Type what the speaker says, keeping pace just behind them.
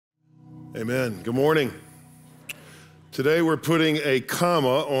Amen. Good morning. Today we're putting a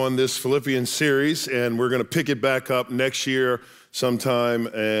comma on this Philippians series, and we're going to pick it back up next year sometime,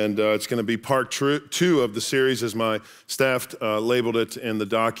 and it's going to be part 2 of the series, as my staff labeled it in the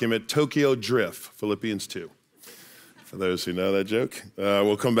document, Tokyo Drift, Philippians 2. For those who know that joke,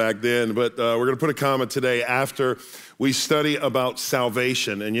 we'll come back then, but we're going to put a comma today after we study about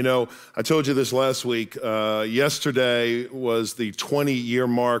salvation. And you know, I told you this last week, yesterday was the 20-year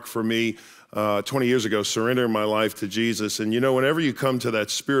mark for me, 20 years ago, surrendering my life to Jesus. And you know, whenever you come to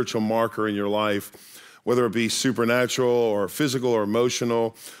that spiritual marker in your life, whether it be supernatural or physical or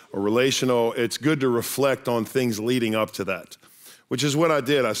emotional or relational, it's good to reflect on things leading up to that, which is what I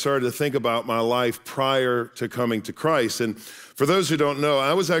did. I started to think about my life prior to coming to Christ. And for those who don't know,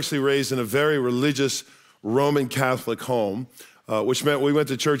 I was actually raised in a very religious Roman Catholic home, which meant we went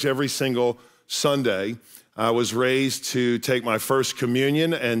to church every single Sunday. I was raised to take my first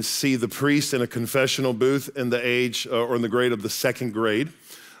communion and see the priest in a confessional booth in the age or in the grade of the 2nd grade.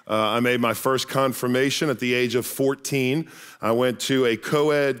 I made my first confirmation at the age of 14. I went to a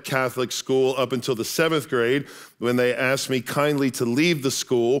co-ed Catholic school up until the 7th grade when they asked me kindly to leave the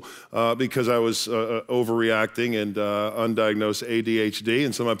school because I was overreacting and undiagnosed ADHD.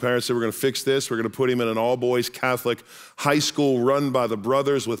 And so my parents said, we're going to fix this. We're going to put him in an all-boys Catholic high school run by the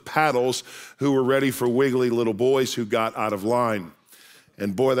brothers with paddles who were ready for wiggly little boys who got out of line.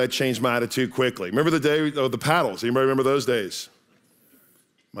 And boy, that changed my attitude quickly. Remember the day of the paddles? Anybody remember those days?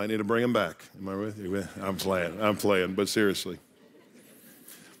 Might need to bring them back. Am I with you? I'm playing, but seriously.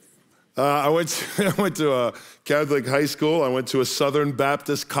 I went to a Catholic high school. I went to a Southern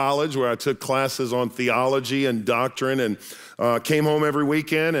Baptist college where I took classes on theology and doctrine, and came home every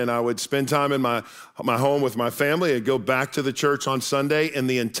weekend, and I would spend time in my home with my family and go back to the church on Sunday. And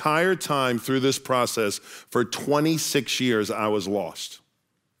the entire time through this process, for 26 years, I was lost.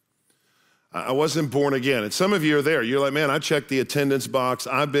 I wasn't born again. And some of you are there. You're like, man, I checked the attendance box.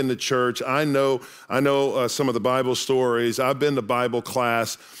 I've been to church. I know some of the Bible stories. I've been to Bible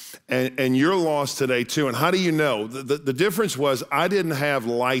class. And you're lost today too. And how do you know? The difference was I didn't have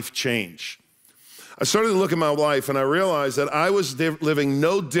life change. I started to look at my life and I realized that I was living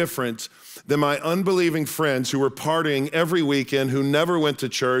no different than my unbelieving friends who were partying every weekend, who never went to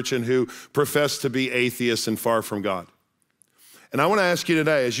church, and who professed to be atheists and far from God. And I want to ask you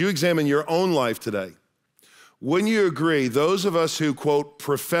today, as you examine your own life today, wouldn't you agree those of us who, quote,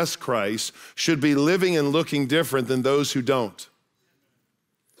 profess Christ should be living and looking different than those who don't?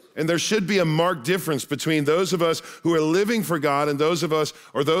 And there should be a marked difference between those of us who are living for God and those of us,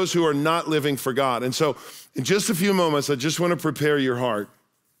 or those who are not living for God. And so in just a few moments, I just want to prepare your heart.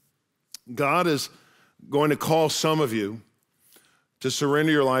 God is going to call some of you to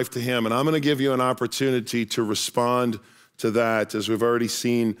surrender your life to Him. And I'm going to give you an opportunity to respond to that, as we've already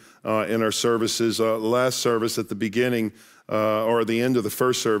seen in our services. Last service at the beginning, or at the end of the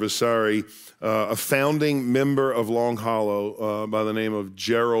first service, a founding member of Long Hollow by the name of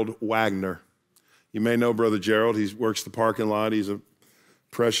Gerald Wagner. You may know Brother Gerald. He works the parking lot. He's a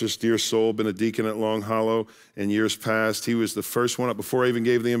precious, dear soul, been a deacon at Long Hollow in years past. He was the first one up. Before I even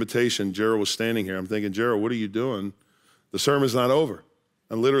gave the invitation, Gerald was standing here. I'm thinking, Gerald, what are you doing? The sermon's not over.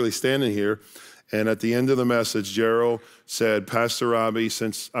 I'm literally standing here. And at the end of the message, Gerald said, Pastor Robby,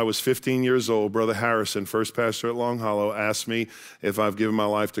 since I was 15 years old, Brother Harrison, first pastor at Long Hollow, asked me if I've given my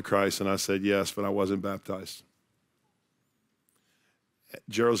life to Christ. And I said, yes, but I wasn't baptized.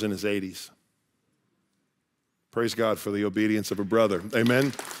 Gerald's in his 80s. Praise God for the obedience of a brother,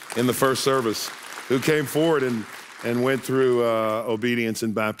 amen, in the first service, who came forward and went through obedience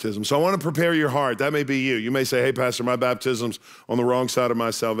and baptism. So I want to prepare your heart. That may be you. You may say, hey, Pastor, my baptism's on the wrong side of my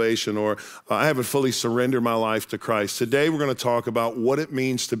salvation, or I haven't fully surrendered my life to Christ. Today, we're going to talk about what it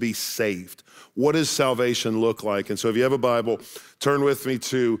means to be saved. What does salvation look like? And so if you have a Bible, turn with me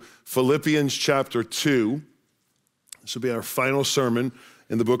to Philippians chapter 2. This will be our final sermon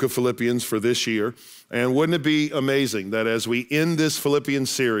in the book of Philippians for this year. And wouldn't it be amazing that as we end this Philippians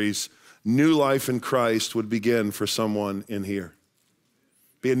series, new life in Christ would begin for someone in here?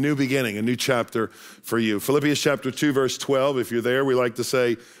 Be a new beginning, a new chapter for you. Philippians chapter 2, verse 12. If you're there, we like to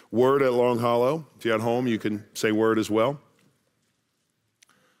say word at Long Hollow. If you're at home, you can say word as well.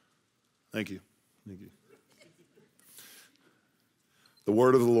 Thank you. Thank you. The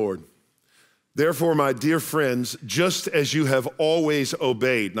word of the Lord. Therefore, my dear friends, just as you have always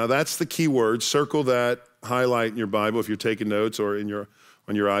obeyed. Now that's the key word. Circle that, highlight in your Bible if you're taking notes, or on your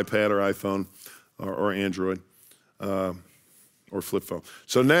iPad or iPhone or Android or flip phone.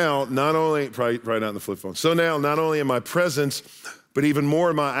 So now, not only, probably not in the flip phone. So now, not only in my presence, but even more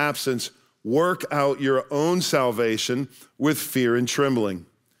in my absence, work out your own salvation with fear and trembling.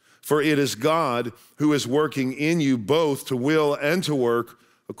 For it is God who is working in you both to will and to work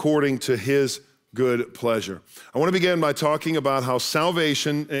according to his good pleasure. I want to begin by talking about how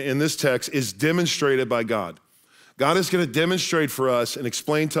salvation in this text is demonstrated by God. God is going to demonstrate for us and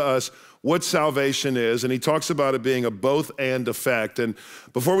explain to us what salvation is, and he talks about it being a both and effect. And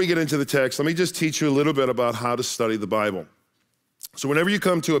before we get into the text, let me just teach you a little bit about how to study the Bible. So whenever you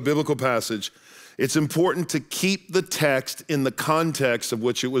come to a biblical passage, it's important to keep the text in the context of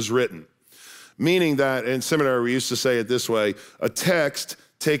which it was written. Meaning that, in seminary we used to say it this way, a text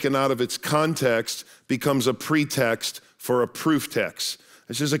taken out of its context becomes a pretext for a proof text.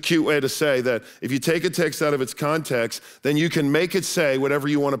 It's just a cute way to say that if you take a text out of its context, then you can make it say whatever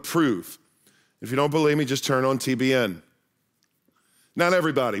you want to prove. If you don't believe me, just turn on TBN. Not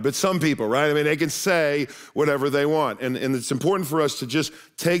everybody, but some people, right? I mean, they can say whatever they want. And it's important for us to just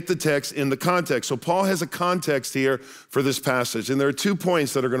take the text in the context. So Paul has a context here for this passage. And there are 2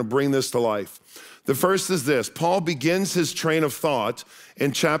 points that are going to bring this to life. The first is this. Paul begins his train of thought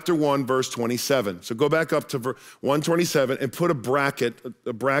in chapter 1, verse 27. So go back up to 127 and put a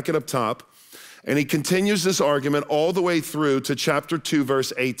bracket up top. And he continues this argument all the way through to chapter 2,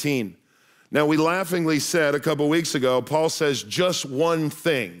 verse 18. Now, we laughingly said a couple weeks ago, Paul says just one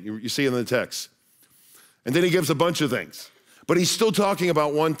thing, you see in the text. And then he gives a bunch of things. But he's still talking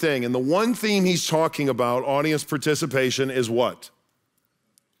about one thing. And the one theme he's talking about, audience participation, is what?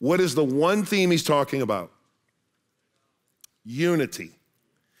 What is the one theme he's talking about? Unity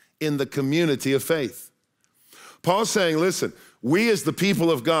in the community of faith. Paul's saying, listen, we as the people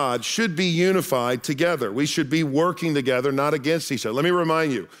of God should be unified together. We should be working together, not against each other. Let me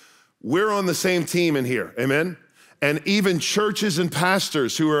remind you, we're on the same team in here, amen? And even churches and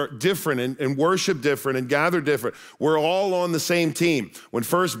pastors who are different and worship different and gather different, we're all on the same team. When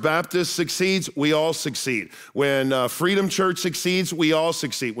First Baptist succeeds, we all succeed. When Freedom Church succeeds, we all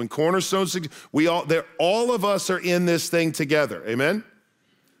succeed. When Cornerstone succeeds, all of us are in this thing together, amen?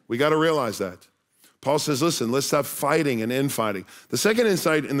 We got to realize that. Paul says, listen, let's stop fighting and infighting. The second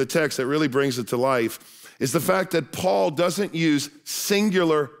insight in the text that really brings it to life is the fact that Paul doesn't use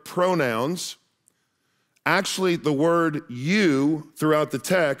singular pronouns. Actually, the word you throughout the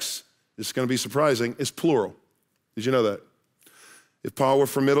text, this is going to be surprising, is plural. Did you know that? If Paul were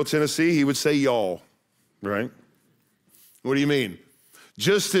from Middle Tennessee, he would say y'all, right? What do you mean?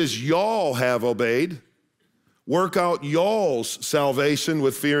 Just as y'all have obeyed, work out y'all's salvation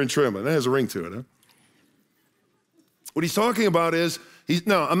with fear and trembling. That has a ring to it, huh? What he's talking about is,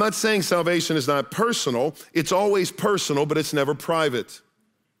 no, I'm not saying salvation is not personal. It's always personal, but it's never private.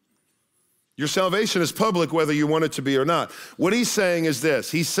 Your salvation is public whether you want it to be or not. What he's saying is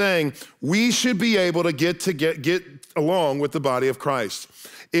this. He's saying we should be able to get along with the body of Christ.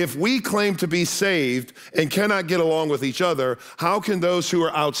 If we claim to be saved and cannot get along with each other, how can those who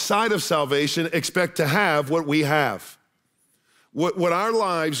are outside of salvation expect to have what we have? Would our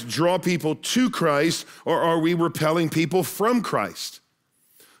lives draw people to Christ, or are we repelling people from Christ?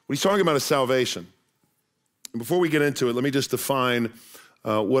 What he's talking about is salvation. And before we get into it, let me just define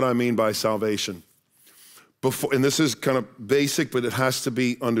what I mean by salvation. And this is kind of basic, but it has to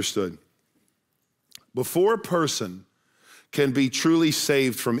be understood. Before a person can be truly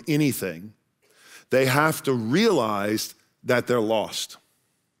saved from anything, they have to realize that they're lost.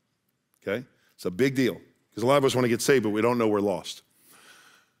 Okay? It's a big deal. Because a lot of us want to get saved, but we don't know we're lost.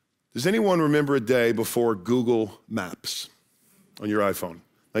 Does anyone remember a day before Google Maps on your iPhone?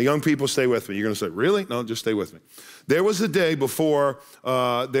 Now, young people, stay with me. You're going to say, really? No, just stay with me. There was a day before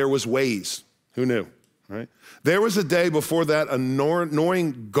there was Waze. Who knew, right? There was a day before that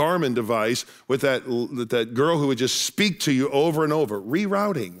annoying Garmin device with that girl who would just speak to you over and over,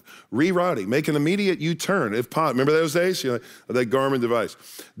 rerouting, make an immediate U-turn if possible. Remember those days? You know, that Garmin device.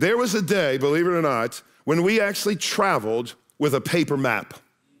 There was a day, believe it or not, when we actually traveled with a paper map.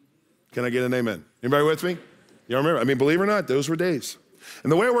 Can I get an amen? Anybody with me? You remember? I mean, believe it or not, those were days.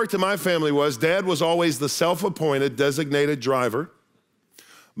 And the way it worked in my family was Dad was always the self-appointed designated driver.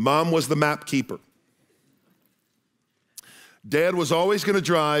 Mom was the map keeper. Dad was always going to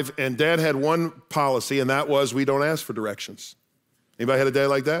drive, and Dad had one policy, and that was we don't ask for directions. Anybody had a day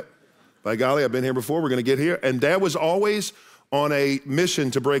like that? By golly, I've been here before. We're going to get here. And Dad was always on a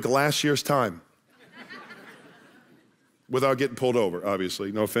mission to break last year's time. Without getting pulled over,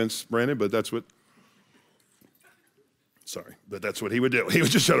 obviously. No offense, Brandon, but that's what he would do. He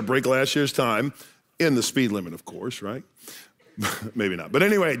would just try to break last year's time in the speed limit, of course, right? Maybe not. But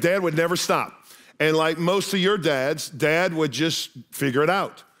anyway, Dad would never stop. And like most of your dads, Dad would just figure it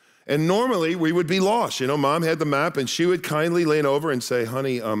out. And normally we would be lost. You know, Mom had the map and she would kindly lean over and say,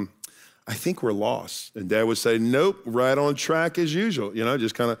 honey, I think we're lost. And Dad would say, nope, right on track as usual,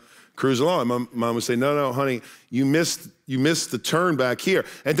 just kind of cruise along. My mom would say, no, honey, you missed the turn back here.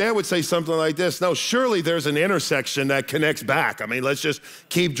 And Dad would say something like this, no, surely there's an intersection that connects back. I mean, let's just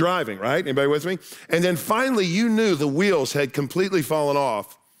keep driving, right? Anybody with me? And then finally, you knew the wheels had completely fallen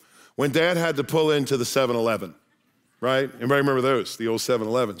off when Dad had to pull into the 7-Eleven, right? Anybody remember those, the old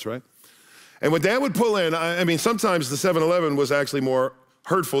 7-Elevens, right? And when Dad would pull in, I mean, sometimes the 7-Eleven was actually more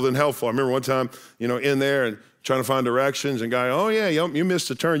hurtful than helpful. I remember one time, in there and trying to find directions, and guy, oh yeah, you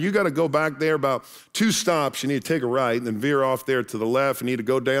missed a turn. You got to go back there about 2 stops. You need to take a right and then veer off there to the left. You need to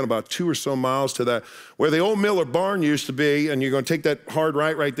go down about 2 or so miles to that, where the old Miller barn used to be, and you're going to take that hard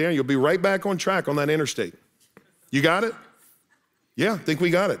right there, and you'll be right back on track on that interstate. You got it? Yeah, I think we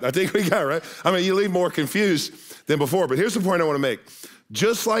got it. I think we got it, right? I mean, you leave more confused than before, but here's the point I want to make.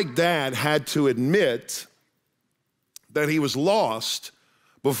 Just like Dad had to admit that he was lost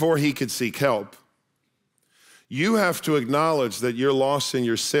before he could seek help, you have to acknowledge that you're lost in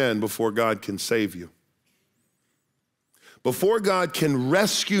your sin before God can save you. Before God can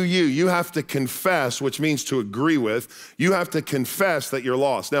rescue you, you have to confess, which means to agree with. You have to confess that you're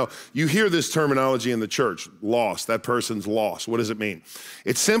lost. Now, you hear this terminology in the church, lost, that person's lost. What does it mean?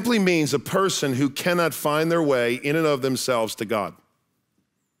 It simply means a person who cannot find their way in and of themselves to God.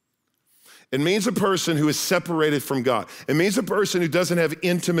 It means a person who is separated from God. It means a person who doesn't have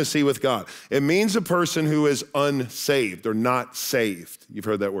intimacy with God. It means a person who is unsaved or not saved. You've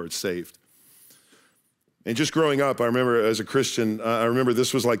heard that word, saved. And just growing up, I remember as a Christian, I remember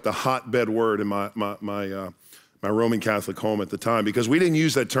this was like the hotbed word in my Roman Catholic home at the time, because we didn't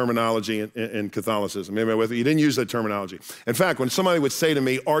use that terminology in Catholicism. Maybe with it, you didn't use that terminology. In fact, when somebody would say to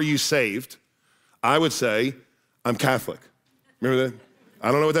me, are you saved? I would say, I'm Catholic. Remember that?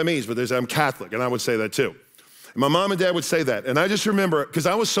 I don't know what that means, but I'm Catholic, and I would say that too. And my mom and dad would say that, and I just remember, because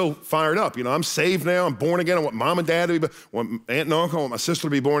I was so fired up, I'm saved now, I'm born again, I want mom and dad to be, I want aunt and uncle, I want my sister to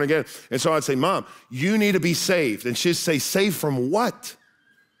be born again. And so I'd say, Mom, you need to be saved. And she'd say, saved from what?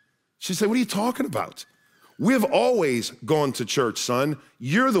 She'd say, what are you talking about? We've always gone to church, son.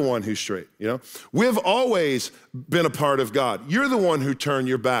 You're the one who's straight, We've always been a part of God. You're the one who turned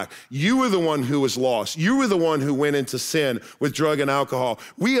your back. You were the one who was lost. You were the one who went into sin with drug and alcohol.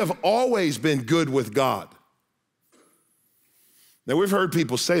 We have always been good with God. Now, we've heard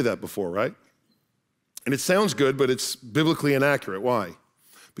people say that before, right? And it sounds good, but it's biblically inaccurate. Why?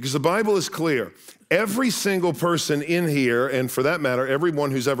 Because the Bible is clear. Every single person in here, and for that matter,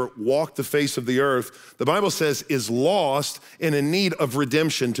 everyone who's ever walked the face of the earth, the Bible says is lost and in need of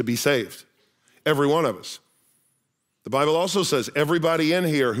redemption to be saved. Every one of us. The Bible also says everybody in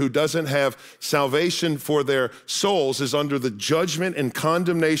here who doesn't have salvation for their souls is under the judgment and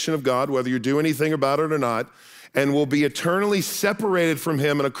condemnation of God, whether you do anything about it or not, and will be eternally separated from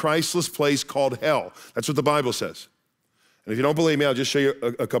him in a Christless place called hell. That's what the Bible says. And if you don't believe me, I'll just show you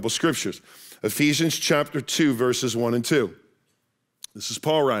a couple scriptures. Ephesians chapter 2, verses 1 and 2. This is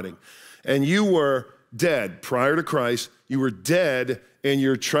Paul writing. And you were dead prior to Christ. You were dead in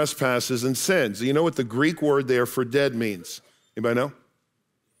your trespasses and sins. Do you know what the Greek word there for dead means? Anybody know?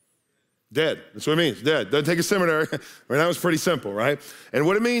 Dead. That's what it means, dead. Doesn't take a seminary. I mean, that was pretty simple, right? And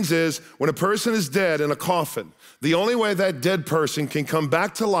what it means is when a person is dead in a coffin, the only way that dead person can come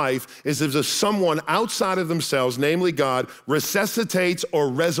back to life is if someone outside of themselves, namely God, resuscitates or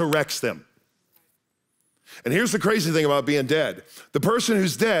resurrects them. And here's the crazy thing about being dead. The person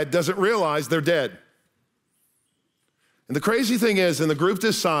who's dead doesn't realize they're dead. And the crazy thing is, in the group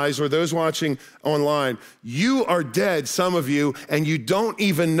this size, or those watching online, you are dead, some of you, and you don't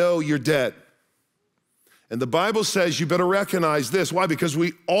even know you're dead. And the Bible says you better recognize this. Why? Because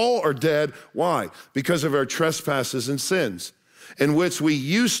we all are dead. Why? Because of our trespasses and sins, in which we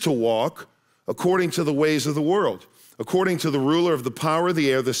used to walk according to the ways of the world, according to the ruler of the power of the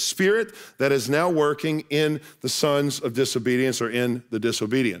air, the spirit that is now working in the sons of disobedience, or in the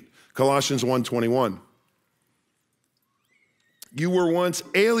disobedient. Colossians 1:21. You were once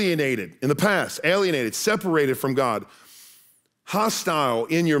alienated in the past, alienated, separated from God, hostile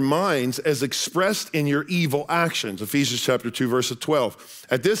in your minds as expressed in your evil actions. Ephesians chapter 2, verse 12.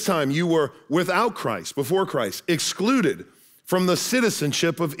 At this time, you were without Christ, before Christ, excluded from the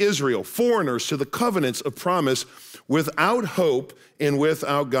citizenship of Israel, foreigners to the covenants of promise, without hope and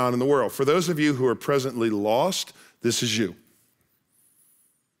without God in the world. For those of you who are presently lost, this is you.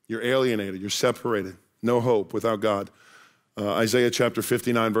 You're alienated, you're separated, no hope, without God. Isaiah chapter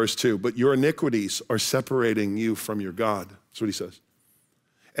 59, verse 2, but your iniquities are separating you from your God. That's what he says.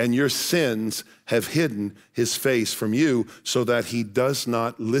 And your sins have hidden his face from you so that he does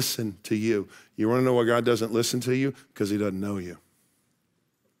not listen to you. You want to know why God doesn't listen to you? Because he doesn't know you.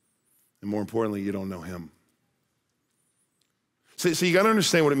 And more importantly, you don't know him. So you got to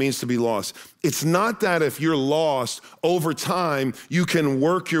understand what it means to be lost. It's not that if you're lost over time, you can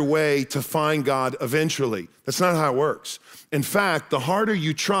work your way to find God eventually. That's not how it works. In fact, the harder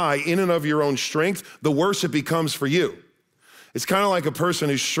you try in and of your own strength, the worse it becomes for you. It's kind of like a person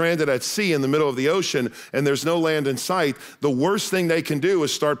who's stranded at sea in the middle of the ocean and there's no land in sight. The worst thing they can do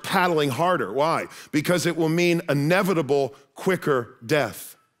is start paddling harder. Why? Because it will mean inevitable, quicker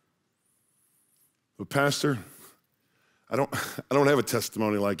death. But Pastor, I don't have a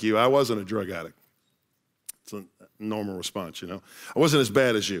testimony like you. I wasn't a drug addict. It's a normal response, you know. I wasn't as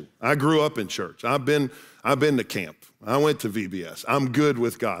bad as you. I grew up in church. I've been to camp. I went to VBS. I'm good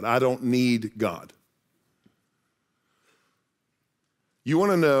with God. I don't need God. You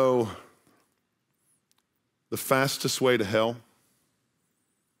want to know the fastest way to hell?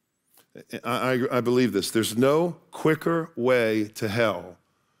 I believe this. There's no quicker way to hell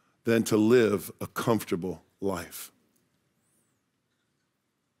than to live a comfortable life.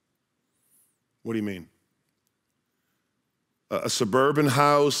 What do you mean? A suburban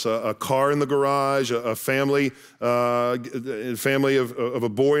house, a car in the garage, a family of a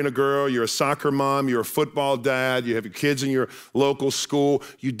boy and a girl. You're a soccer mom, you're a football dad, you have your kids in your local school.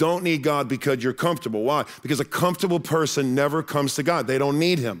 You don't need God because you're comfortable. Why? Because a comfortable person never comes to God. They don't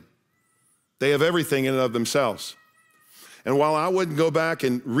need him. They have everything in and of themselves. And while I wouldn't go back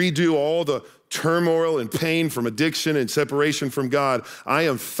and redo all the turmoil and pain from addiction and separation from God, I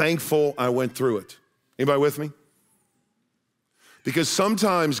am thankful I went through it. Anybody with me? Because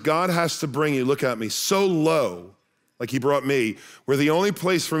sometimes God has to bring you, look at me, so low, like he brought me, where the only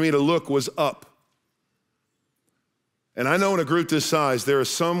place for me to look was up. And I know in a group this size, there's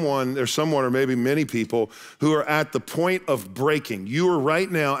someone or maybe many people who are at the point of breaking. You are right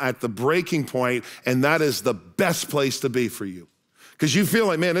now at the breaking point, and that is the best place to be for you. Because you feel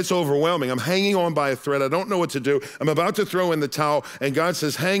like, man, it's overwhelming. I'm hanging on by a thread. I don't know what to do. I'm about to throw in the towel. And God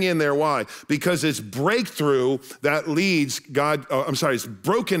says, hang in there. Why? Because it's breakthrough that leads it's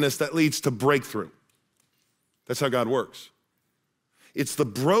brokenness that leads to breakthrough. That's how God works. It's the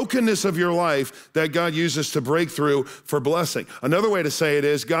brokenness of your life that God uses to break through for blessing. Another way to say it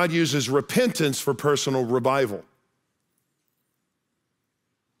is God uses repentance for personal revival.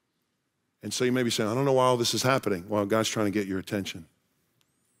 And so you may be saying, I don't know why all this is happening. Well, God's trying to get your attention.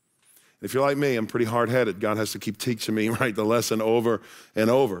 If you're like me, I'm pretty hard-headed. God has to keep teaching me, right, the lesson over and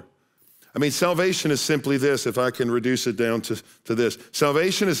over. I mean, salvation is simply this, if I can reduce it down to this.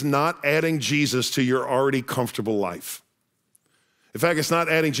 Salvation is not adding Jesus to your already comfortable life. In fact, it's not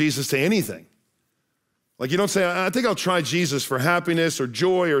adding Jesus to anything. Like you don't say, I think I'll try Jesus for happiness or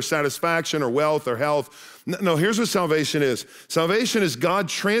joy or satisfaction or wealth or health. No, here's what salvation is. Salvation is God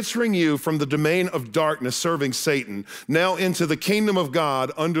transferring you from the domain of darkness, serving Satan, now into the kingdom of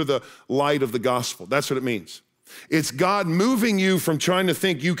God under the light of the gospel. That's what it means. It's God moving you from trying to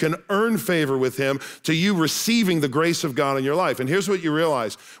think you can earn favor with him to you receiving the grace of God in your life. And here's what you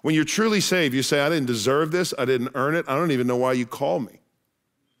realize. When you're truly saved, you say, I didn't deserve this. I didn't earn it. I don't even know why you call me.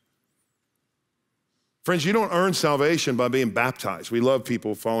 Friends, you don't earn salvation by being baptized. We love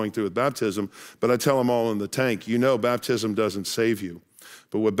people following through with baptism, but I tell them all in the tank, you know baptism doesn't save you.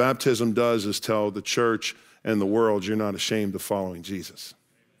 But what baptism does is tell the church and the world you're not ashamed of following Jesus.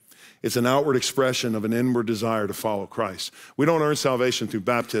 It's an outward expression of an inward desire to follow Christ. We don't earn salvation through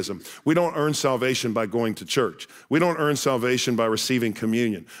baptism. We don't earn salvation by going to church. We don't earn salvation by receiving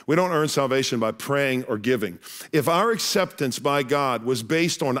communion. We don't earn salvation by praying or giving. If our acceptance by God was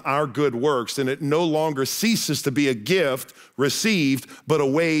based on our good works, then it no longer ceases to be a gift received, but a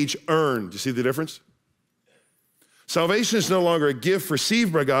wage earned. Do you see the difference? Salvation is no longer a gift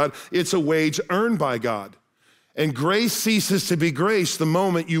received by God. It's a wage earned by God. And grace ceases to be grace the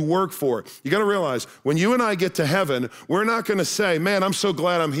moment you work for it. You got to realize, when you and I get to heaven, we're not going to say, man, I'm so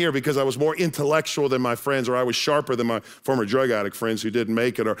glad I'm here because I was more intellectual than my friends, or I was sharper than my former drug addict friends who didn't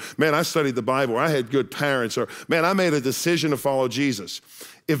make it, or man, I studied the Bible, or I had good parents, or man, I made a decision to follow Jesus.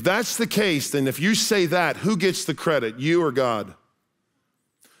 If that's the case, then if you say that, who gets the credit, you or God?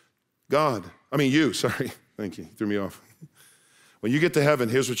 You, sorry. Thank you, threw me off. When you get to heaven,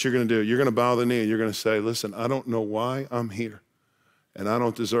 here's what you're going to do. You're going to bow the knee and you're going to say, listen, I don't know why I'm here, and I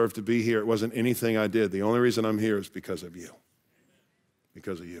don't deserve to be here. It wasn't anything I did. The only reason I'm here is because of you,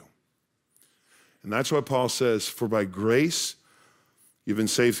 because of you. And that's why Paul says, for by grace, you've been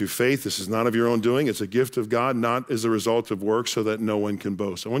saved through faith. This is not of your own doing. It's a gift of God, not as a result of work, so that no one can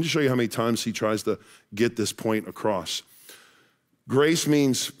boast. I want to show you how many times he tries to get this point across. Grace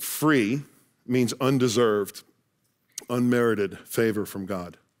means free, means undeserved, unmerited favor from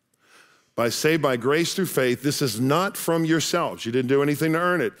God. saved by grace through faith. This is not from yourselves. You didn't do anything to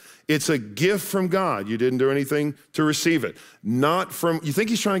earn it. It's a gift from God. You didn't do anything to receive it. Not from, you think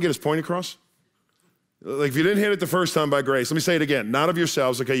he's trying to get his point across? Like if you didn't hit it the first time, by grace. Let me say it again. Not of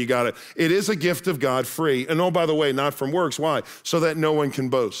yourselves. Okay, you got it. It is a gift of God, free. And oh, by the way, not from works. Why? So that no one can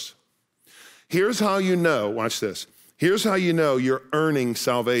boast. Here's how you know, watch this. Here's how you know you're earning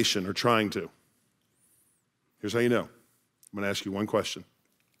salvation or trying to. Here's how you know. I'm going to ask you one question.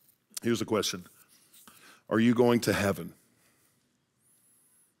 Here's the question. Are you going to heaven?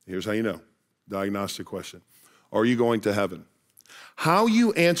 Here's how you know. Diagnostic question. Are you going to heaven? How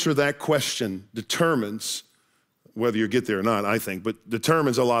you answer that question determines whether you get there or not, I think, but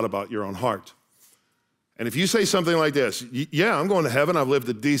determines a lot about your own heart. And if you say something like this, yeah, I'm going to heaven. I've lived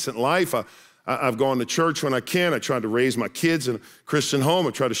a decent life. I've gone to church when I can. I tried to raise my kids in a Christian home. I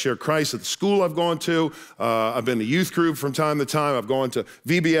tried to share Christ at the school I've gone to. I've been to youth group from time to time. I've gone to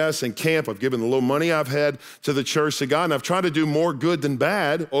VBS and camp. I've given the little money I've had to the church to God. And I've tried to do more good than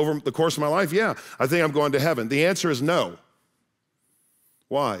bad over the course of my life. Yeah, I think I'm going to heaven. The answer is no.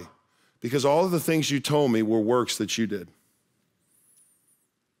 Why? Because all of the things you told me were works that you did.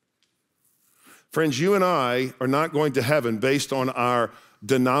 Friends, you and I are not going to heaven based on our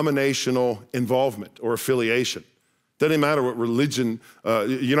denominational involvement or affiliation. Doesn't matter what religion,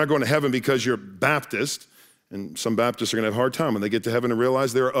 you're not going to heaven because you're Baptist, and some Baptists are going to have a hard time when they get to heaven and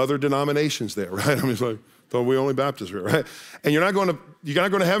realize there are other denominations there, right? I mean, it's like, thought we only Baptists here, right? And you're not going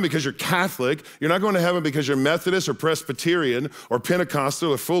to heaven because you're Catholic. You're not going to heaven because you're Methodist or Presbyterian or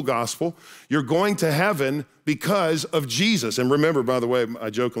Pentecostal or full gospel. You're going to heaven because of Jesus. And remember, by the way,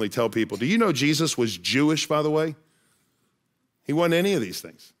 I jokingly tell people, do you know Jesus was Jewish, by the way? He wasn't any of these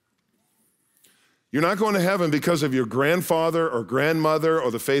things. You're not going to heaven because of your grandfather or grandmother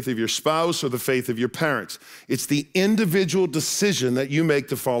or the faith of your spouse or the faith of your parents. It's the individual decision that you make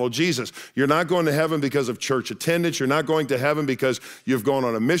to follow Jesus. You're not going to heaven because of church attendance. You're not going to heaven because you've gone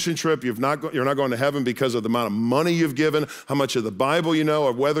on a mission trip. You're not going to heaven because of the amount of money you've given, how much of the Bible you know,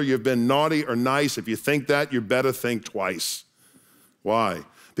 or whether you've been naughty or nice. If you think that, you better think twice. Why?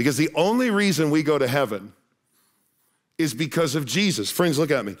 Because the only reason we go to heaven is because of Jesus. Friends,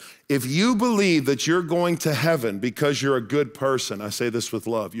 look at me. If you believe that you're going to heaven because you're a good person, I say this with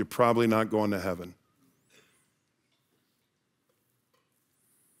love, you're probably not going to heaven.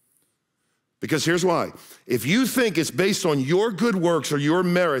 Because here's why. If you think it's based on your good works or your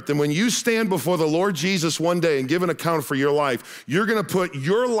merit, then when you stand before the Lord Jesus one day and give an account for your life, you're going to put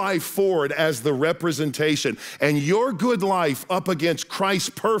your life forward as the representation. And your good life up against Christ's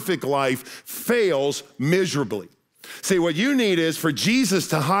perfect life fails miserably. See, what you need is for Jesus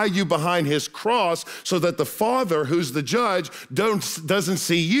to hide you behind his cross so that the Father, who's the judge, doesn't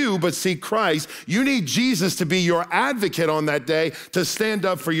see you but see Christ. You need Jesus to be your advocate on that day to stand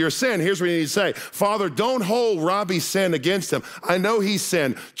up for your sin. Here's what you need to say. Father, don't hold Robby's sin against him. I know he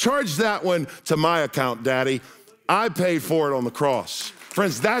sinned. Charge that one to my account, Daddy. I paid for it on the cross.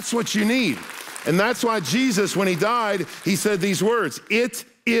 Friends, that's what you need. And that's why Jesus, when he died, he said these words, it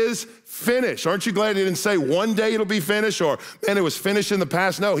is finished. Aren't you glad he didn't say one day it'll be finished or, man, it was finished in the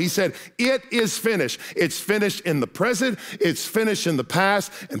past? No, he said, it is finished. It's finished in the present. It's finished in the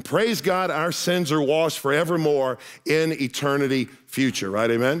past. And praise God, our sins are washed forevermore in eternity future, right?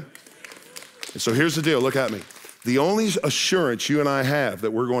 Amen? And so here's the deal. Look at me. The only assurance you and I have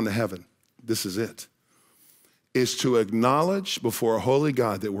that we're going to heaven, this is it, is to acknowledge before a holy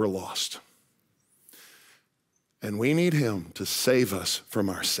God that we're lost. And we need him to save us from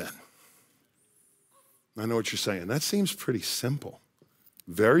our sin. I know what you're saying. That seems pretty simple,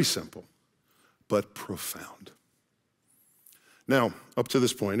 very simple, but profound. Now, up to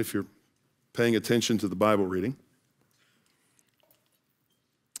this point, if you're paying attention to the Bible reading,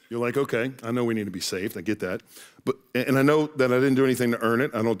 you're like, okay, I know we need to be saved. I get that. And I know that I didn't do anything to earn it.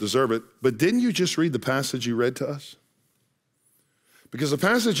 I don't deserve it. But didn't you just read the passage you read to us? Because the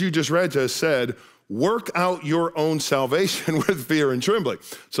passage you just read to us said, work out your own salvation with fear and trembling.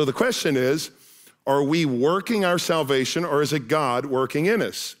 So the question is, are we working our salvation or is it God working in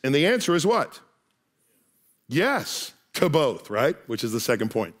us? And the answer is what? Yes, to both, right? Which is the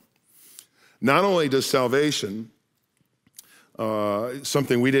second point. Not only does salvation,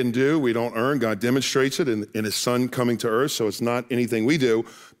 something we didn't do, we don't earn, God demonstrates it in his son coming to earth, so it's not anything we do.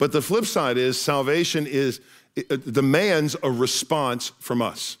 But the flip side is salvation it demands a response from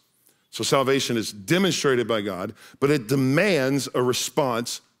us. So salvation is demonstrated by God, but it demands a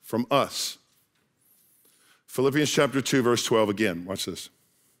response from us. Philippians chapter 2, verse 12 again, watch this.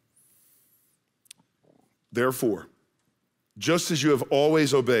 Therefore, just as you have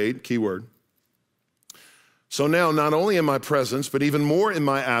always obeyed, key word, So now, not only in my presence, but even more in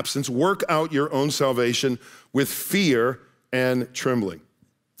my absence, work out your own salvation with fear and trembling.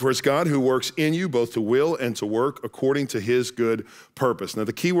 For it's God who works in you both to will and to work according to his good purpose. Now,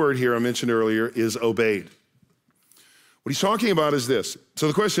 the key word here I mentioned earlier is obeyed. What he's talking about is this. So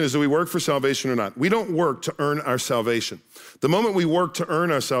the question is, do we work for salvation or not? We don't work to earn our salvation. The moment we work to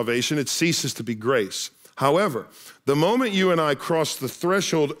earn our salvation, it ceases to be grace. However, the moment you and I cross the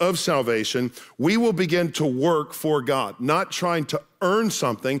threshold of salvation, we will begin to work for God, not trying to earn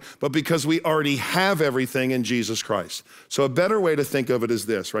something, but because we already have everything in Jesus Christ. So a better way to think of it is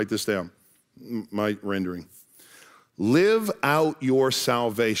this. Write this down, my rendering. Live out your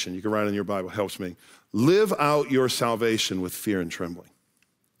salvation. You can write it in your Bible, helps me. Live out your salvation with fear and trembling.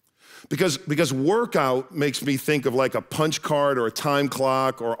 Because workout makes me think of like a punch card or a time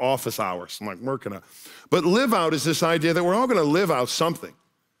clock or office hours. I'm like, working out. But live out is this idea that we're all gonna live out something.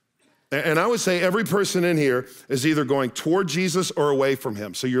 And I would say every person in here is either going toward Jesus or away from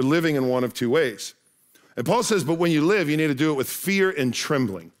him. So you're living in one of two ways. And Paul says, but when you live, you need to do it with fear and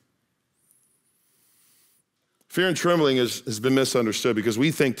trembling. Fear and trembling has been misunderstood because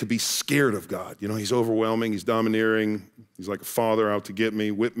we think to be scared of God. You know, he's overwhelming, he's domineering, he's like a father out to get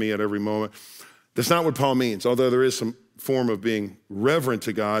me, whip me at every moment. That's not what Paul means. Although there is some form of being reverent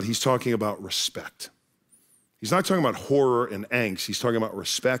to God, he's talking about respect. He's not talking about horror and angst. He's talking about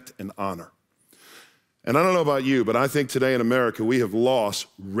respect and honor. And I don't know about you, but I think today in America, we have lost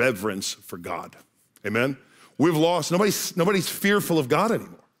reverence for God. Amen? We've lost, nobody's fearful of God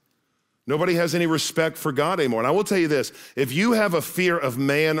anymore. Nobody has any respect for God anymore. And I will tell you this, if you have a fear of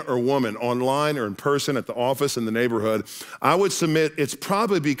man or woman online or in person at the office in the neighborhood, I would submit it's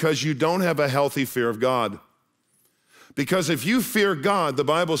probably because you don't have a healthy fear of God. Because if you fear God, the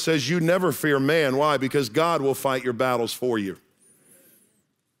Bible says you never fear man. Why? Because God will fight your battles for you.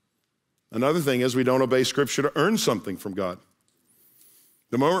 Another thing is we don't obey Scripture to earn something from God.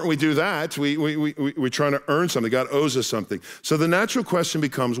 The moment we do that, we're trying to earn something. God owes us something. So the natural question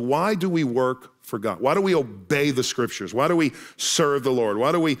becomes, why do we work for God? Why do we obey the Scriptures? Why do we serve the Lord?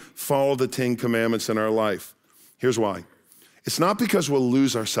 Why do we follow the 10 commandments in our life? Here's why. It's not because we'll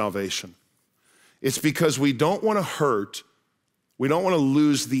lose our salvation. It's because we don't want to hurt, we don't want to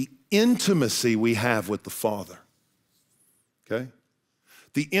lose the intimacy we have with the Father, okay?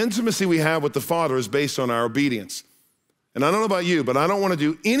 The intimacy we have with the Father is based on our obedience. And I don't know about you, but I don't want to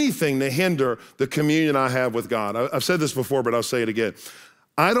do anything to hinder the communion I have with God. I've said this before, but I'll say it again.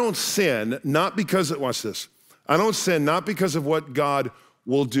 I don't sin, not because, watch this. I don't sin not because of what God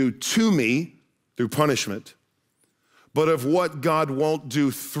will do to me through punishment, but of what God won't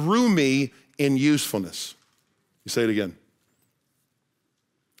do through me in usefulness. You say it again.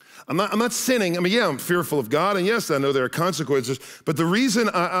 I'm not sinning. I mean, yeah, I'm fearful of God, and yes, I know there are consequences, but the reason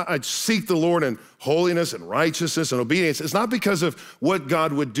I seek the Lord in holiness and righteousness and obedience is not because of what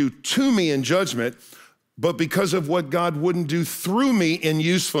God would do to me in judgment, but because of what God wouldn't do through me in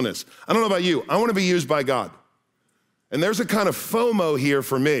usefulness. I don't know about you. I want to be used by God. And there's a kind of FOMO here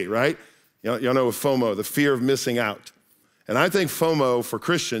for me, right? Y'all know FOMO, the fear of missing out. And I think FOMO for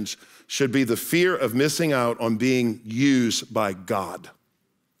Christians should be the fear of missing out on being used by God.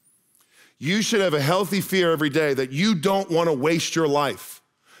 You should have a healthy fear every day that you don't want to waste your life.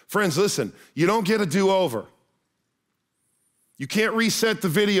 Friends, listen, you don't get a do-over. You can't reset the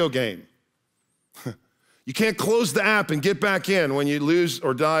video game. You can't close the app and get back in when you lose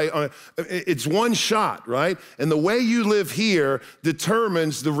or die. It's one shot, right? And the way you live here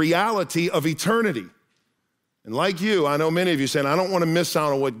determines the reality of eternity. And like you, I know many of you saying, I don't want to miss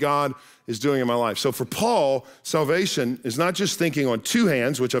out on what God is doing in my life. So for Paul, salvation is not just thinking on two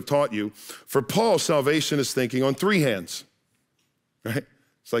hands, which I've taught you. For Paul, salvation is thinking on three hands, right?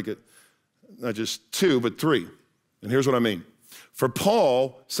 It's like not just two, but three. And here's what I mean. For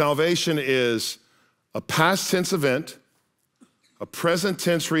Paul, salvation is a past tense event, a present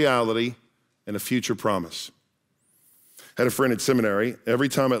tense reality, and a future promise. I had a friend at seminary, every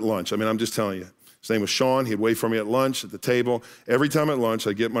time at lunch, I'm just telling you, his name was Sean. He'd wait for me at lunch at the table. Every time at lunch,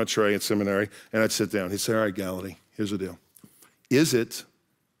 I'd get my tray at seminary, and I'd sit down. He'd say, all right, Galilee, here's the deal. Is it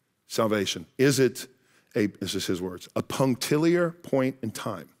salvation? Is it this is his words, a punctiliar point in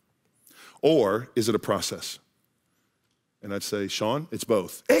time? Or is it a process? And I'd say, Sean, it's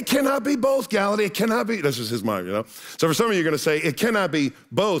both. It cannot be both, Galilee. It cannot be. This is his mind, you know? So for some of you, you're going to say, it cannot be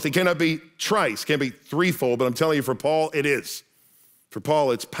both. It cannot be trice. It can't be threefold. But I'm telling you, for Paul, it is. For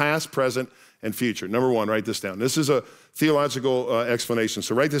Paul, it's past, present, and future. Number one, write this down. This is a theological explanation.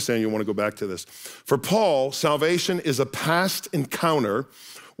 So write this down. You want to go back to this. For Paul, salvation is a past encounter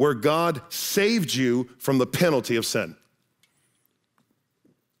where God saved you from the penalty of sin.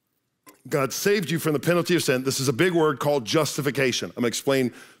 God saved you from the penalty of sin. This is a big word called justification. I'm going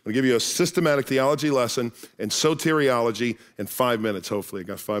to give you a systematic theology lesson and soteriology in 5 minutes, hopefully. I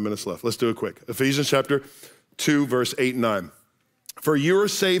got 5 minutes left. Let's do it quick. Ephesians chapter 2, verse 8 and 9. For you are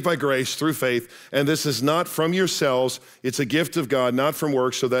saved by grace through faith, and this is not from yourselves. It's a gift of God, not from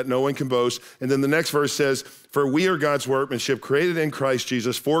works, so that no one can boast. And then the next verse says, for we are God's workmanship, created in Christ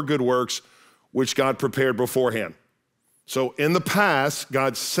Jesus for good works, which God prepared beforehand. So in the past,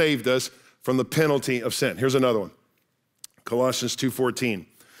 God saved us from the penalty of sin. Here's another one. Colossians 2:14.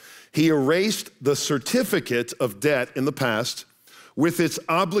 He erased the certificate of debt in the past with its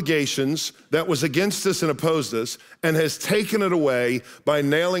obligations that was against us and opposed us, and has taken it away by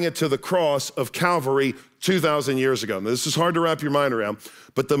nailing it to the cross of Calvary 2,000 years ago. Now, this is hard to wrap your mind around,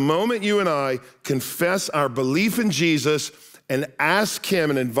 but the moment you and I confess our belief in Jesus and ask him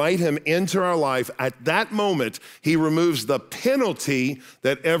and invite him into our life, at that moment, he removes the penalty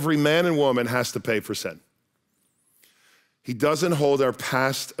that every man and woman has to pay for sin. He doesn't hold our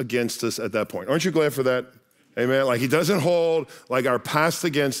past against us at that point. Aren't you glad for that? Amen. Like he doesn't hold like our past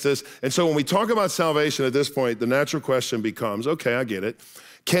against us. And so when we talk about salvation at this point, the natural question becomes, okay, I get it.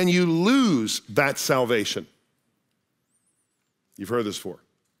 Can you lose that salvation? You've heard this before.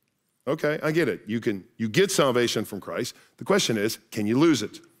 Okay, I get it. You get salvation from Christ. The question is, can you lose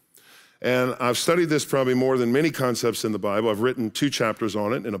it? And I've studied this probably more than many concepts in the Bible. I've written 2 chapters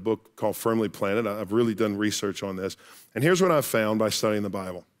on it in a book called Firmly Planted. I've really done research on this. And here's what I've found by studying the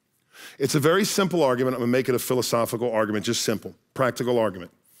Bible. It's a very simple argument. I'm gonna make it a philosophical argument, just simple, practical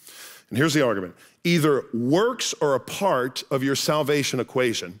argument. And here's the argument. Either works are a part of your salvation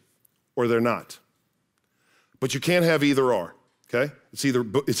equation or they're not. But you can't have either or. Okay?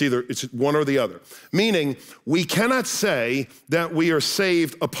 It's one or the other. Meaning, we cannot say that we are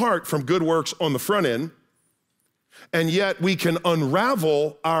saved apart from good works on the front end, and yet we can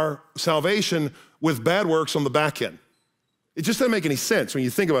unravel our salvation with bad works on the back end. It just doesn't make any sense when you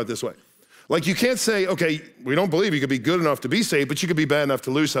think about it this way. Like you can't say, okay, we don't believe you could be good enough to be saved, but you could be bad enough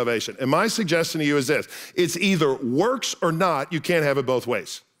to lose salvation. And my suggestion to you is this. It's either works or not. You can't have it both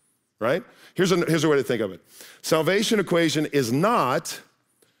ways, right? Here's a way to think of it. Salvation equation is not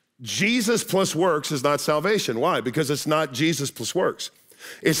Jesus plus works is not salvation. Why? Because it's not Jesus plus works.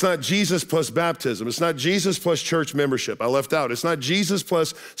 It's not Jesus plus baptism. It's not Jesus plus church membership. I left out. It's not Jesus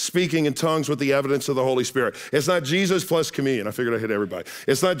plus speaking in tongues with the evidence of the Holy Spirit. It's not Jesus plus communion. I figured I hit everybody.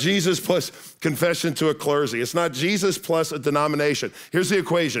 It's not Jesus plus confession to a clergy. It's not Jesus plus a denomination. Here's the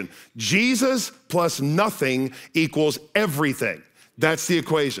equation. Jesus plus nothing equals everything. That's the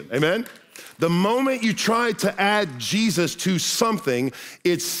equation. Amen? The moment you try to add Jesus to something,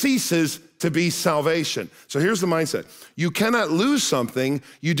 it ceases to be salvation. So here's the mindset. You cannot lose something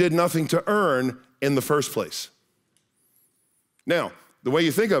you did nothing to earn in the first place. Now, the way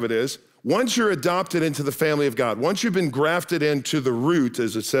you think of it is, once you're adopted into the family of God, once you've been grafted into the root,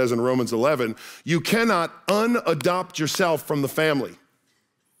 as it says in Romans 11, you cannot unadopt yourself from the family.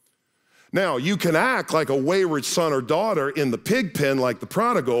 Now, you can act like a wayward son or daughter in the pig pen like the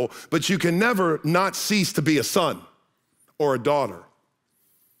prodigal, but you can never not cease to be a son or a daughter.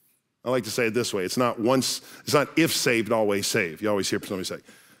 I like to say it this way. It's not if saved, always saved. You always hear somebody say,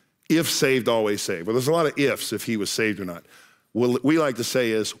 if saved, always saved. Well, there's a lot of ifs if he was saved or not. What we like to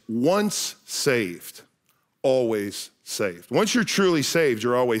say is once saved, always saved. Once you're truly saved,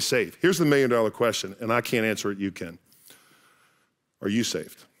 you're always saved. Here's the $1 million question, and I can't answer it, you can. Are you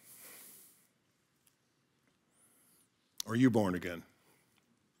saved? Are you born again?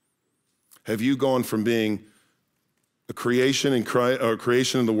 Have you gone from being a creation in Christ, or a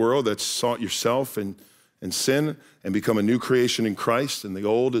creation in the world that's sought yourself and sin, and become a new creation in Christ, and the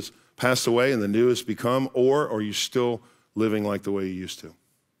old has passed away and the new has become, or are you still living like the way you used to?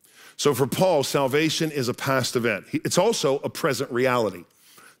 So for Paul, salvation is a past event. It's also a present reality.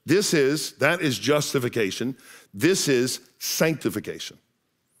 That is justification. This is sanctification.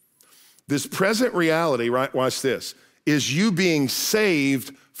 This present reality, right, watch this, is you being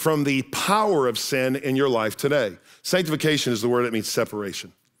saved from the power of sin in your life today. Sanctification is the word that means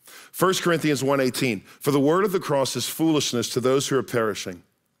separation. 1 Corinthians 1:18, for the word of the cross is foolishness to those who are perishing,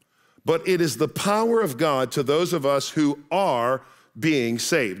 but it is the power of God to those of us who are being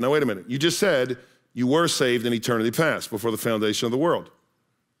saved. Now wait a minute, you just said you were saved in eternity past before the foundation of the world.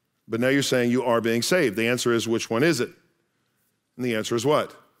 But now you're saying you are being saved. The answer is, which one is it? And the answer is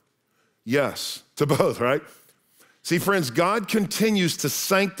what? Yes, to both, right? See, friends, God continues to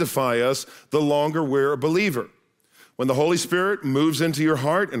sanctify us the longer we're a believer. When the Holy Spirit moves into your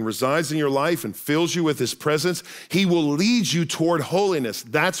heart and resides in your life and fills you with his presence, he will lead you toward holiness.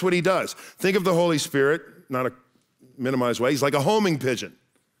 That's what he does. Think of the Holy Spirit, not a minimized way, he's like a homing pigeon.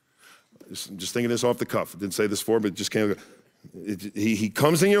 I'm just thinking this off the cuff. I didn't say this before, but it just came. He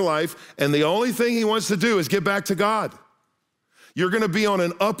comes in your life, and the only thing he wants to do is get back to God. You're gonna be on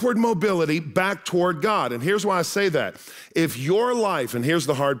an upward mobility back toward God. And here's why I say that. If your life, and here's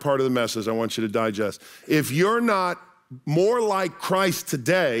the hard part of the message I want you to digest. If you're not more like Christ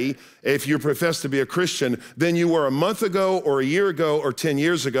today, if you profess to be a Christian, than you were a month ago or a year ago or 10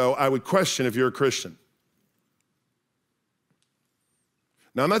 years ago, I would question if you're a Christian.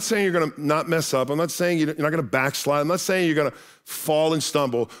 Now, I'm not saying you're gonna not mess up. I'm not saying you're not gonna backslide. I'm not saying you're gonna fall and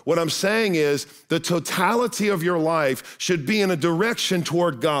stumble. What I'm saying is the totality of your life should be in a direction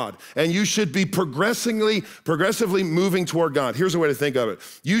toward God, and you should be progressively moving toward God. Here's a way to think of it.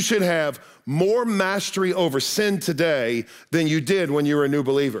 You should have more mastery over sin today than you did when you were a new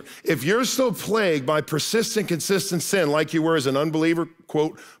believer. If you're still plagued by persistent, consistent sin like you were as an unbeliever,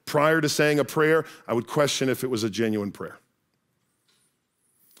 quote, prior to saying a prayer, I would question if it was a genuine prayer.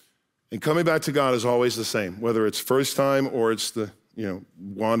 And coming back to God is always the same, whether it's first time or it's the,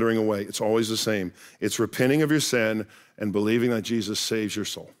 wandering away. It's always the same. It's repenting of your sin and believing that Jesus saves your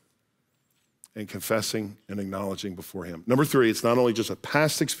soul and confessing and acknowledging before him. Number 3, it's not only just a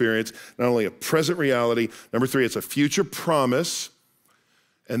past experience, not only a present reality. Number 3, it's a future promise.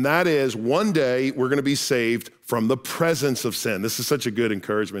 And that is one day we're gonna be saved from the presence of sin. This is such a good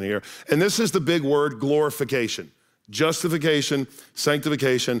encouragement here. And this is the big word, glorification. Justification,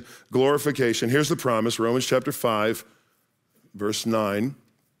 sanctification, glorification. Here's the promise, Romans chapter 5, verse 9.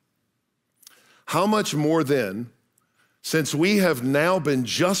 How much more then, since we have now been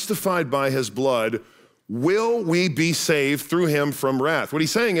justified by his blood, will we be saved through him from wrath? What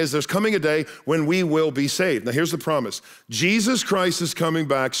he's saying is there's coming a day when we will be saved. Now here's the promise. Jesus Christ is coming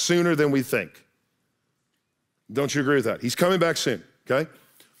back sooner than we think. Don't you agree with that? He's coming back soon, okay?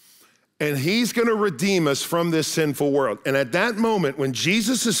 And he's gonna redeem us from this sinful world. And at that moment, when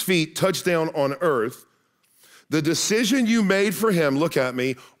Jesus' feet touch down on earth, the decision you made for him, look at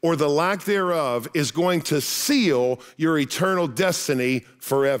me, or the lack thereof, is going to seal your eternal destiny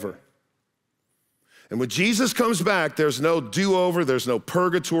forever. And when Jesus comes back, there's no do-over, there's no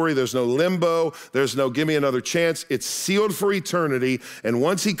purgatory, there's no limbo, there's no give me another chance. It's sealed for eternity. And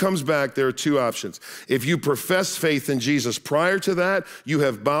once he comes back, there are 2 options. If you profess faith in Jesus prior to that, you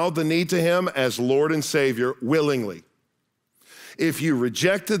have bowed the knee to him as Lord and Savior willingly. If you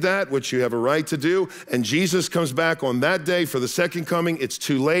rejected that, which you have a right to do, and Jesus comes back on that day for the second coming, it's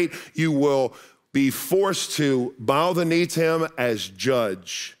too late. You will be forced to bow the knee to him as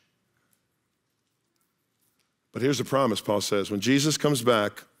judge. But here's the promise, Paul says. When Jesus comes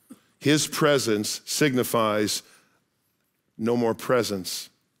back, his presence signifies no more presence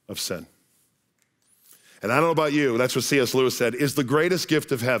of sin. And I don't know about you, that's what C.S. Lewis said, is the greatest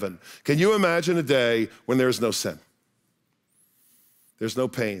gift of heaven. Can you imagine a day when there's no sin? There's no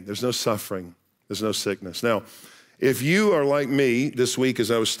pain, there's no suffering, there's no sickness. Now, if you are like me this week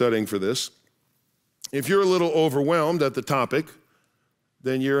as I was studying for this, if you're a little overwhelmed at the topic,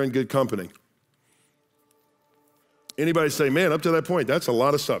 then you're in good company. Anybody say, man, up to that point, that's a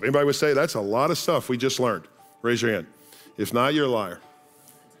lot of stuff. Anybody would say, that's a lot of stuff we just learned? Raise your hand. If not, you're a liar.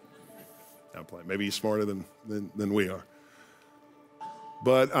 I'm playing. Maybe you're smarter than we are.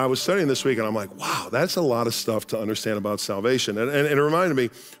 But I was studying this week, and I'm like, wow, that's a lot of stuff to understand about salvation. And it reminded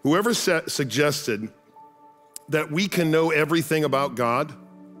me, whoever suggested that we can know everything about God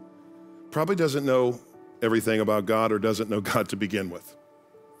probably doesn't know everything about God or doesn't know God to begin with.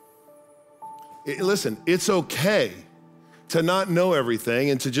 Listen, it's okay to not know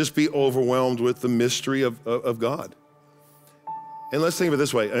everything and to just be overwhelmed with the mystery of God. And let's think of it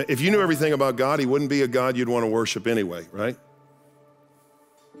this way. If you knew everything about God, he wouldn't be a God you'd want to worship anyway, right?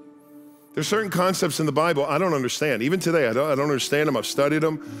 There's certain concepts in the Bible I don't understand. Even today, I don't understand them. I've studied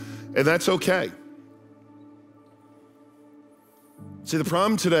them, and that's okay. See, the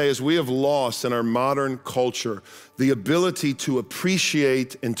problem today is we have lost in our modern culture the ability to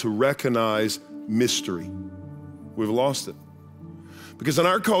appreciate and to recognize mystery. We've lost it. Because in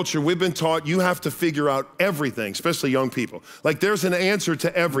our culture, we've been taught you have to figure out everything, especially young people. Like there's an answer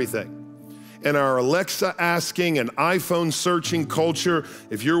to everything. In our Alexa asking and iPhone searching culture,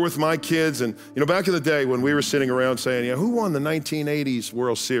 if you're with my kids, and back in the day when we were sitting around saying, who won the 1980s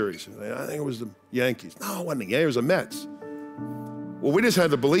World Series? I think it was the Yankees. No, it wasn't the Yankees, it was the Mets. Well, we just had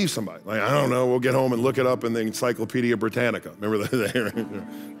to believe somebody. Like, I don't know, we'll get home and look it up in the Encyclopedia Britannica. Remember that?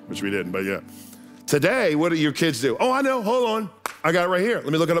 Which we didn't, but yeah. Today, what do your kids do? Oh, I know, hold on. I got it right here.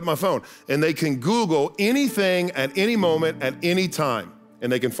 Let me look it up on my phone. And they can Google anything at any moment, at any time,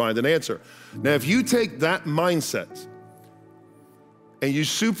 and they can find an answer. Now, if you take that mindset and you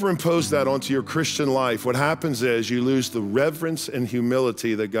superimpose that onto your Christian life, what happens is you lose the reverence and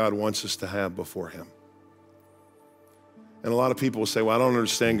humility that God wants us to have before him. And a lot of people will say, well, I don't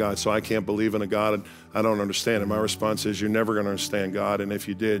understand God, so I can't believe in a God I don't understand. And my response is, you're never going to understand God, and if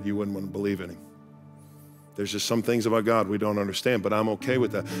you did, you wouldn't want to believe in him. There's just some things about God we don't understand, but I'm okay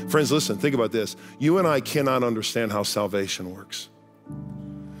with that. Friends, listen, think about this. You and I cannot understand how salvation works.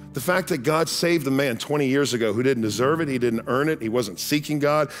 The fact that God saved a man 20 years ago who didn't deserve it, he didn't earn it, he wasn't seeking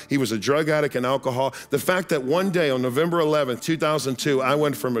God, he was a drug addict and alcohol. The fact that one day on November 11th, 2002, I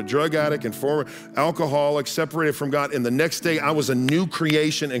went from a drug addict and former alcoholic, separated from God, and the next day I was a new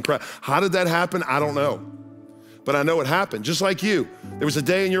creation in Christ. How did that happen? I don't know. But I know it happened, just like you. There was a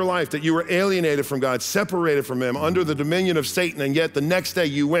day in your life that you were alienated from God, separated from him, under the dominion of Satan, and yet the next day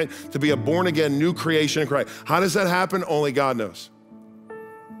you went to be a born-again new creation in Christ. How does that happen? Only God knows.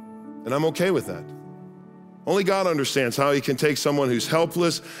 And I'm okay with that. Only God understands how he can take someone who's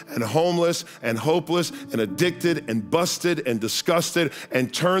helpless and homeless and hopeless and addicted and busted and disgusted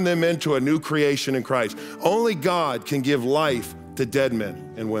and turn them into a new creation in Christ. Only God can give life to dead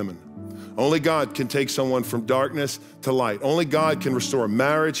men and women. Only God can take someone from darkness to light. Only God can restore a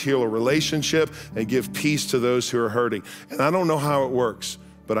marriage, heal a relationship, and give peace to those who are hurting. And I don't know how it works,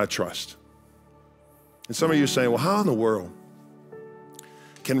 but I trust. And some of you are saying, well, how in the world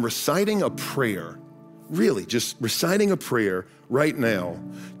can reciting a prayer, really just reciting a prayer right now,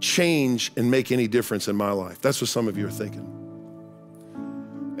 change and make any difference in my life? That's what some of you are thinking.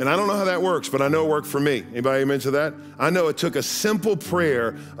 And I don't know how that works, but I know it worked for me. Anybody amen to that? I know it took a simple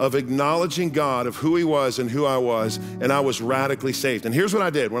prayer of acknowledging God of who he was and who I was, and I was radically saved. And here's what I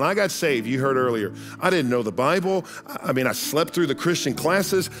did. When I got saved, you heard earlier, I didn't know the Bible. I mean, I slept through the Christian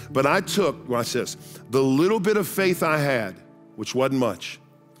classes, but I took, watch this, the little bit of faith I had, which wasn't much,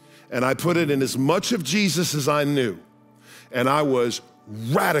 and I put it in as much of Jesus as I knew, and I was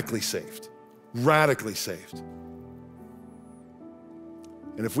radically saved, radically saved.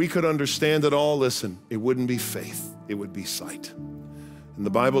 And if we could understand it all, listen, it wouldn't be faith, it would be sight. And the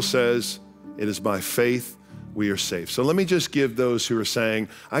Bible says it is by faith we are saved. So let me just give those who are saying,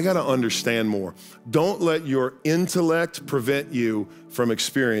 I gotta understand more. Don't let your intellect prevent you from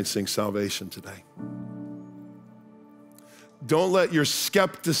experiencing salvation today. Don't let your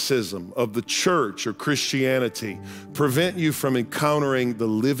skepticism of the church or Christianity prevent you from encountering the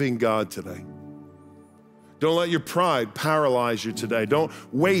living God today. Don't let your pride paralyze you today. Don't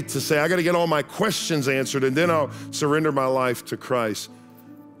wait to say, I got to get all my questions answered and then I'll surrender my life to Christ.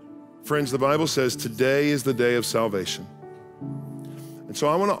 Friends, the Bible says today is the day of salvation. And so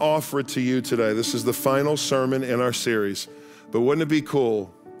I want to offer it to you today. This is the final sermon in our series, but wouldn't it be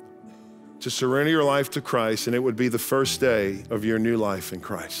cool to surrender your life to Christ, and it would be the first day of your new life in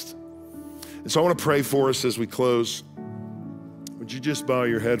Christ? And so I want to pray for us as we close. Would you just bow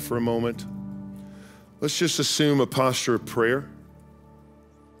your head for a moment? Let's just assume a posture of prayer.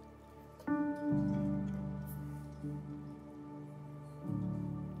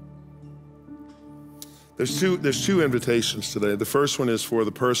 There's two invitations today. The first one is for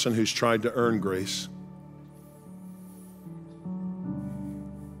the person who's tried to earn grace.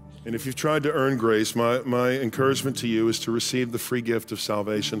 And if you've tried to earn grace, my encouragement to you is to receive the free gift of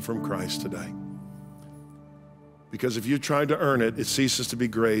salvation from Christ today. Because if you've tried to earn it, it ceases to be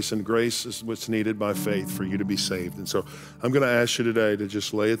grace, and grace is what's needed by faith for you to be saved. And so I'm going to ask you today to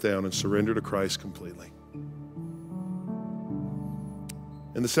just lay it down and surrender to Christ completely.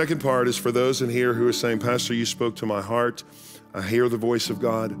 And the second part is for those in here who are saying, Pastor, you spoke to my heart. I hear the voice of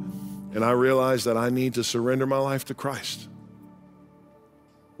God, and I realize that I need to surrender my life to Christ.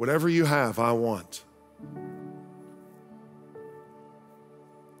 Whatever you have, I want.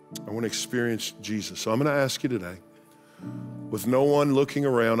 I want to experience Jesus. So I'm going to ask you today, with no one looking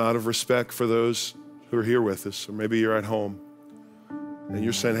around, out of respect for those who are here with us, or maybe you're at home, and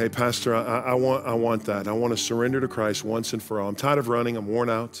you're saying, hey, Pastor, I want that. I want to surrender to Christ once and for all. I'm tired of running. I'm worn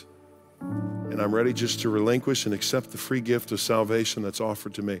out. And I'm ready just to relinquish and accept the free gift of salvation that's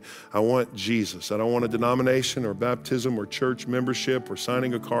offered to me. I want Jesus. I don't want a denomination or baptism or church membership or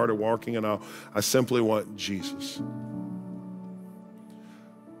signing a card or walking an aisle. I simply want Jesus.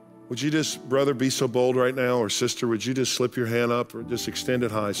 Would you just, brother, be so bold right now, or sister, would you just slip your hand up or just extend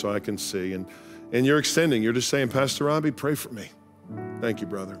it high so I can see? And you're extending. You're just saying, Pastor Robby, pray for me. Thank you,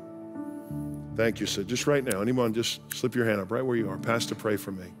 brother. Thank you, sister. Just right now, anyone, just slip your hand up right where you are. Pastor, pray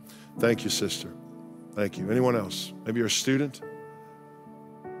for me. Thank you, sister. Thank you. Anyone else? Maybe you're a student.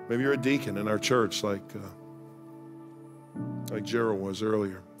 Maybe you're a deacon in our church like Gerald was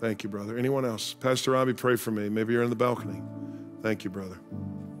earlier. Thank you, brother. Anyone else? Pastor Robby, pray for me. Maybe you're in the balcony. Thank you, brother.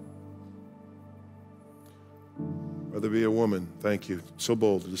 Whether it be a woman, thank you. So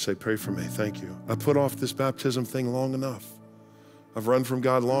bold to say, pray for me, thank you. I put off this baptism thing long enough. I've run from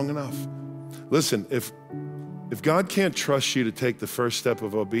God long enough. Listen, if God can't trust you to take the first step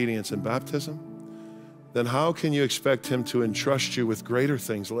of obedience in baptism, then how can you expect him to entrust you with greater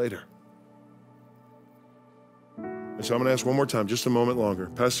things later? And so I'm gonna ask one more time, just a moment longer.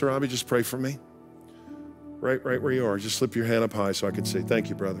 Pastor Robby, just pray for me. Right where you are, just slip your hand up high so I can see. Thank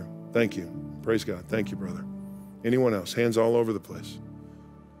you, brother. Thank you. Praise God. Thank you, brother. Anyone else? Hands all over the place.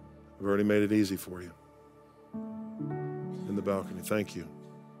 I've already made it easy for you. In the balcony, thank you.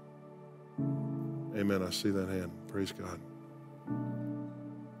 Amen, I see that hand. Praise God.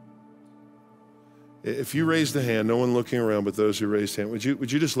 If you raised a hand, no one looking around but those who raised hand, would you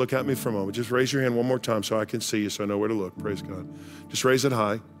just look at me for a moment? Just raise your hand one more time so I can see you, so I know where to look. Praise God. Just raise it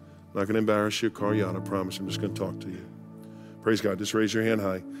high. I'm not going to embarrass you, call you out, I promise. I'm just going to talk to you. Praise God. Just raise your hand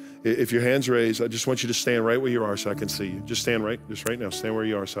high. If your hand's raised, I just want you to stand right where you are so I can see you. Just stand right now. Stand where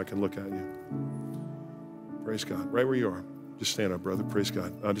you are so I can look at you. Praise God. Right where you are. Just stand up, brother. Praise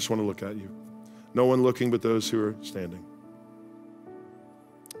God. I just want to look at you. No one looking but those who are standing.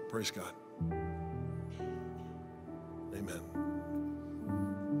 Praise God. Amen.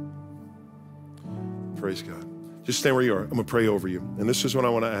 Praise God. Just stand where you are. I'm going to pray over you. And this is what I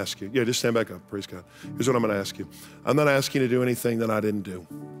want to ask you. Yeah, just stand back up. Praise God. Here's what I'm going to ask you. I'm not asking you to do anything that I didn't do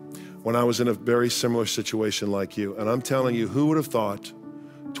when I was in a very similar situation like you. And I'm telling you, who would have thought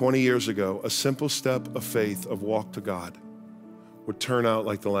 20 years ago, a simple step of faith, of walk to God, would turn out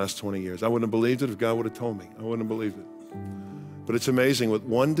like the last 20 years? I wouldn't have believed it if God would have told me. I wouldn't have believed it. But it's amazing, with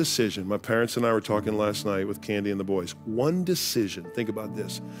one decision, my parents and I were talking last night with Candy and the boys, one decision, think about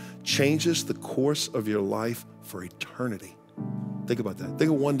this, changes the course of your life for eternity. Think about that. Think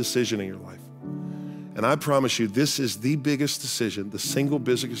of one decision in your life. And I promise you, this is the biggest decision, the single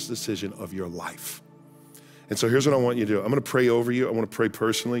biggest decision of your life. And so here's what I want you to do. I'm going to pray over you. I want to pray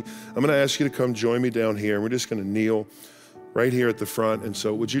personally. I'm going to ask you to come join me down here. And we're just going to kneel right here at the front. And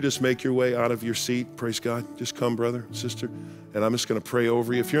so would you just make your way out of your seat? Praise God. Just come, brother, sister. And I'm just going to pray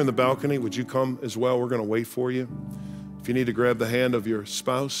over you. If you're in the balcony, would you come as well? We're going to wait for you. If you need to grab the hand of your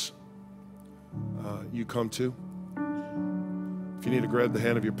spouse, you come too. If you need to grab the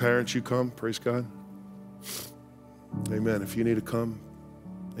hand of your parents, you come. Praise God. Amen. If you need to come,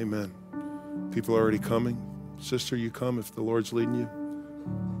 amen. People are already coming. Sister, you come if the Lord's leading you.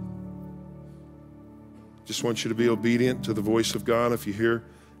 Just want you to be obedient to the voice of God. If you hear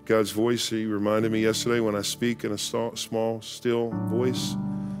God's voice, He reminded me yesterday when I speak in a small, still voice,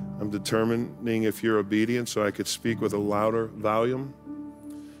 I'm determining if you're obedient so I could speak with a louder volume.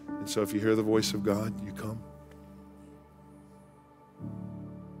 And so if you hear the voice of God, you come.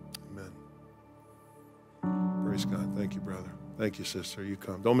 Amen. Praise God. Thank you, brother. Thank you, sister. You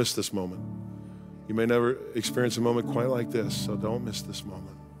come. Don't miss this moment. You may never experience a moment quite like this, so don't miss this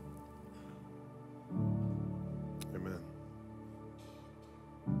moment. Amen.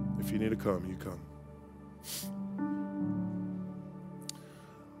 If you need to come, you come.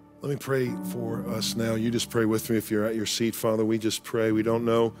 Let me pray for us now. You just pray with me if you're at your seat. Father, we just pray. We don't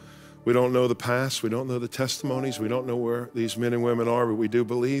know the past. We don't know the testimonies. We don't know where these men and women are, but we do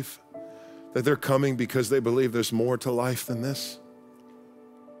believe that they're coming because they believe there's more to life than this.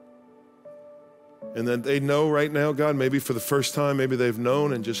 And that they know right now, God, maybe for the first time, maybe they've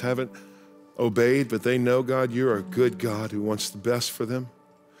known and just haven't obeyed, but they know, God, you're a good God who wants the best for them.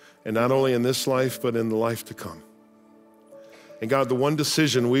 And not only in this life, but in the life to come. And God, the one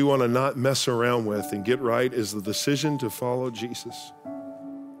decision we want to not mess around with and get right is the decision to follow Jesus.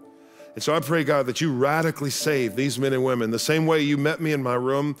 And so I pray, God, that you radically save these men and women the same way you met me in my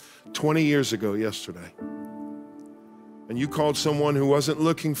room 20 years ago yesterday. And you called someone who wasn't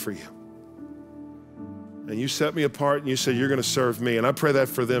looking for you. And you set me apart and you said, you're going to serve me. And I pray that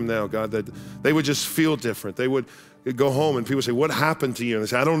for them now, God, that they would just feel different. They would go home and people say, what happened to you? And they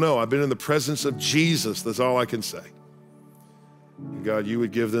say, I don't know. I've been in the presence of Jesus. That's all I can say. And God, you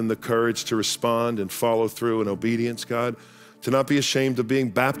would give them the courage to respond and follow through in obedience, God, to not be ashamed of being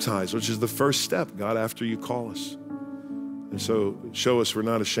baptized, which is the first step, God, after you call us. And so show us we're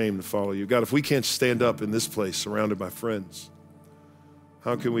not ashamed to follow you. God, if we can't stand up in this place surrounded by friends,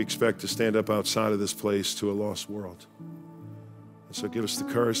 how can we expect to stand up outside of this place to a lost world? And so give us the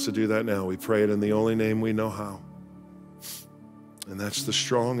courage to do that now. We pray it in the only name we know how. And that's the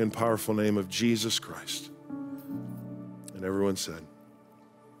strong and powerful name of Jesus Christ. And everyone said,